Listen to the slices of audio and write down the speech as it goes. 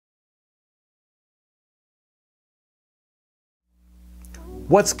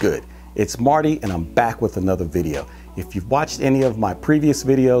What's good? It's Marty and I'm back with another video. If you've watched any of my previous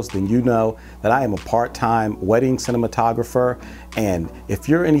videos, then you know that I am a part-time wedding cinematographer, and if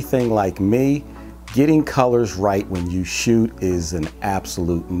you're anything like me, getting colors right when you shoot is an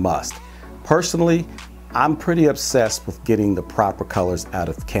absolute must. Personally, I'm pretty obsessed with getting the proper colors out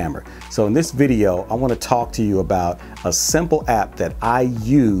of the camera. So in this video, I want to talk to you about a simple app that I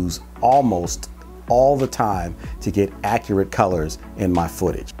use almost all the time to get accurate colors in my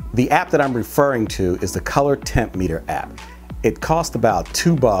footage. The app that I'm referring to is the Color Temp Meter app. It cost about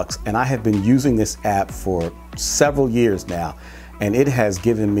 $2 and I have been using this app for several years now, and it has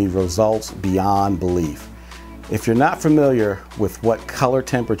given me results beyond belief. If you're not familiar with what color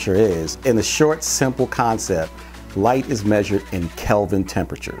temperature is, in a short, simple concept, light is measured in Kelvin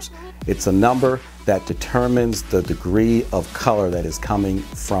temperatures. It's a number that determines the degree of color that is coming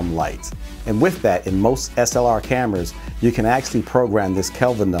from light. And with that, in most SLR cameras, you can actually program this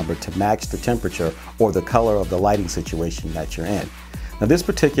Kelvin number to match the temperature or the color of the lighting situation that you're in. Now, this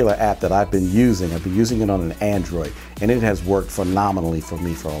particular app that I've been using it on an Android, and it has worked phenomenally for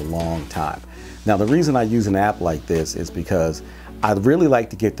me for a long time. Now, the reason I use an app like this is because I really like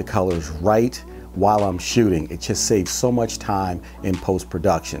to get the colors right while I'm shooting. It just saves so much time in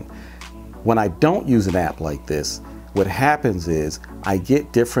post-production. When I don't use an app like this, what happens is I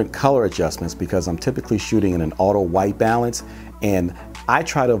get different color adjustments because I'm typically shooting in an auto white balance, and I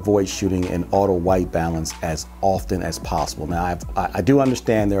try to avoid shooting in auto white balance as often as possible. Now, I do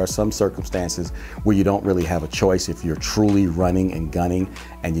understand there are some circumstances where you don't really have a choice if you're truly running and gunning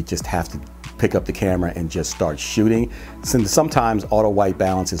and you just have to pick up the camera and just start shooting. Since sometimes auto white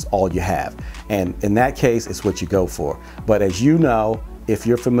balance is all you have, and in that case it's what you go for. But as you know, if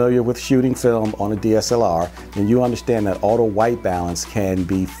you're familiar with shooting film on a DSLR, then you understand that auto white balance can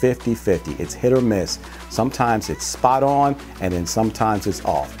be 50-50. It's hit or miss. Sometimes it's spot on, and then sometimes it's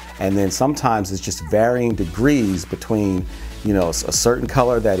off. And then sometimes it's just varying degrees between, you know, a certain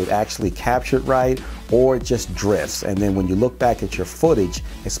color that it actually captured right, or it just drifts. And then when you look back at your footage,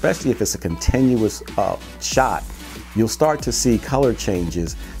 especially if it's a continuous shot, you'll start to see color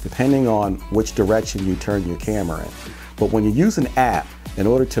changes depending on which direction you turn your camera in. But when you use an app in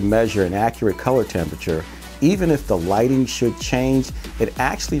order to measure an accurate color temperature, even if the lighting should change, it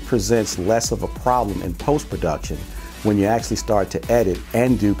actually presents less of a problem in post-production when you actually start to edit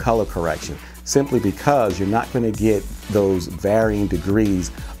and do color correction, simply because you're not going to get those varying degrees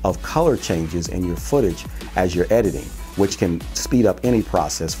of color changes in your footage as you're editing, which can speed up any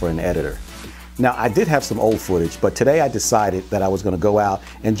process for an editor. Now, I did have some old footage, but today I decided that I was going to go out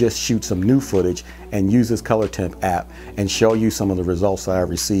and just shoot some new footage and use this Color Temp app and show you some of the results that I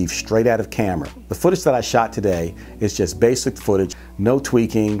received straight out of camera. The footage that I shot today is just basic footage, no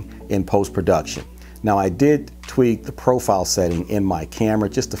tweaking in post-production. Now, I did tweak the profile setting in my camera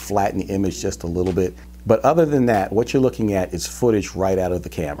just to flatten the image just a little bit. But other than that, what you're looking at is footage right out of the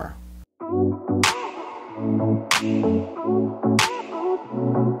camera.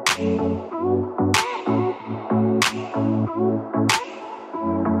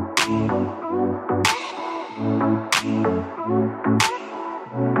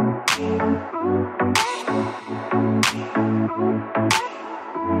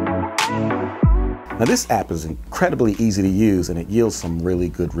 Now, this app is incredibly easy to use and it yields some really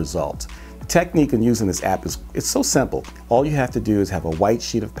good results. The technique in using this app it's so simple. All you have to do is have a white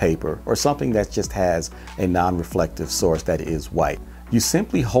sheet of paper or something that just has a non-reflective source that is white. You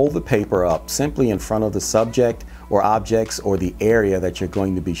simply hold the paper up simply in front of the subject or objects or the area that you're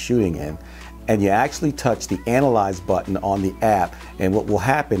going to be shooting in, and you actually touch the Analyze button on the app, and what will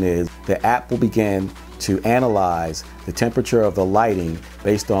happen is the app will begin to analyze the temperature of the lighting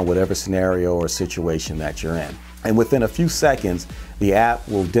based on whatever scenario or situation that you're in. And within a few seconds, the app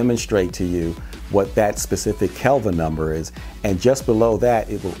will demonstrate to you what that specific Kelvin number is, and just below that,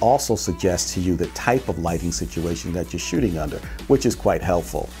 it will also suggest to you the type of lighting situation that you're shooting under, which is quite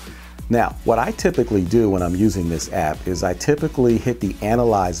helpful. Now, what I typically do when I'm using this app is I typically hit the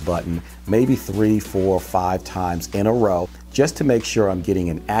Analyze button maybe 3, 4, 5 times in a row just to make sure I'm getting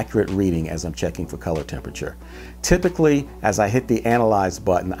an accurate reading as I'm checking for color temperature. Typically, as I hit the Analyze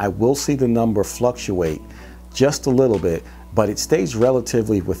button, I will see the number fluctuate just a little bit, but it stays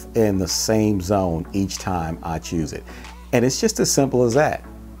relatively within the same zone each time I choose it. And it's just as simple as that.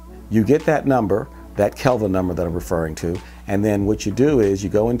 You get that number, that Kelvin number that I'm referring to, and then what you do is you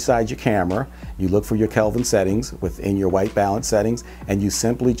go inside your camera, you look for your Kelvin settings within your white balance settings, and you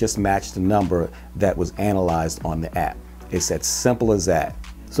simply just match the number that was analyzed on the app. It's as simple as that.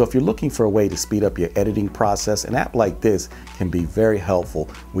 So if you're looking for a way to speed up your editing process, an app like this can be very helpful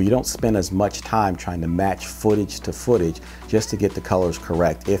where you don't spend as much time trying to match footage to footage just to get the colors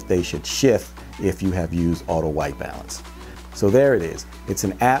correct if they should shift if you have used auto white balance. So there it is. It's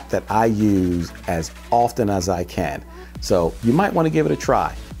an app that I use as often as I can. So you might want to give it a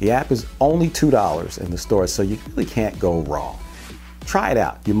try. The app is only $2 in the store, so you really can't go wrong. Try it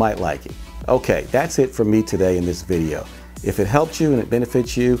out. You might like it. Okay, that's it for me today in this video. If it helped you and it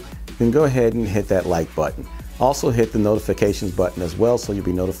benefits you, then go ahead and hit that like button. Also hit the notifications button as well so you'll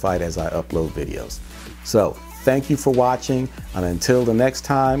be notified as I upload videos. So thank you for watching, and until the next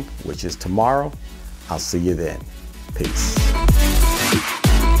time, which is tomorrow, I'll see you then. Peace.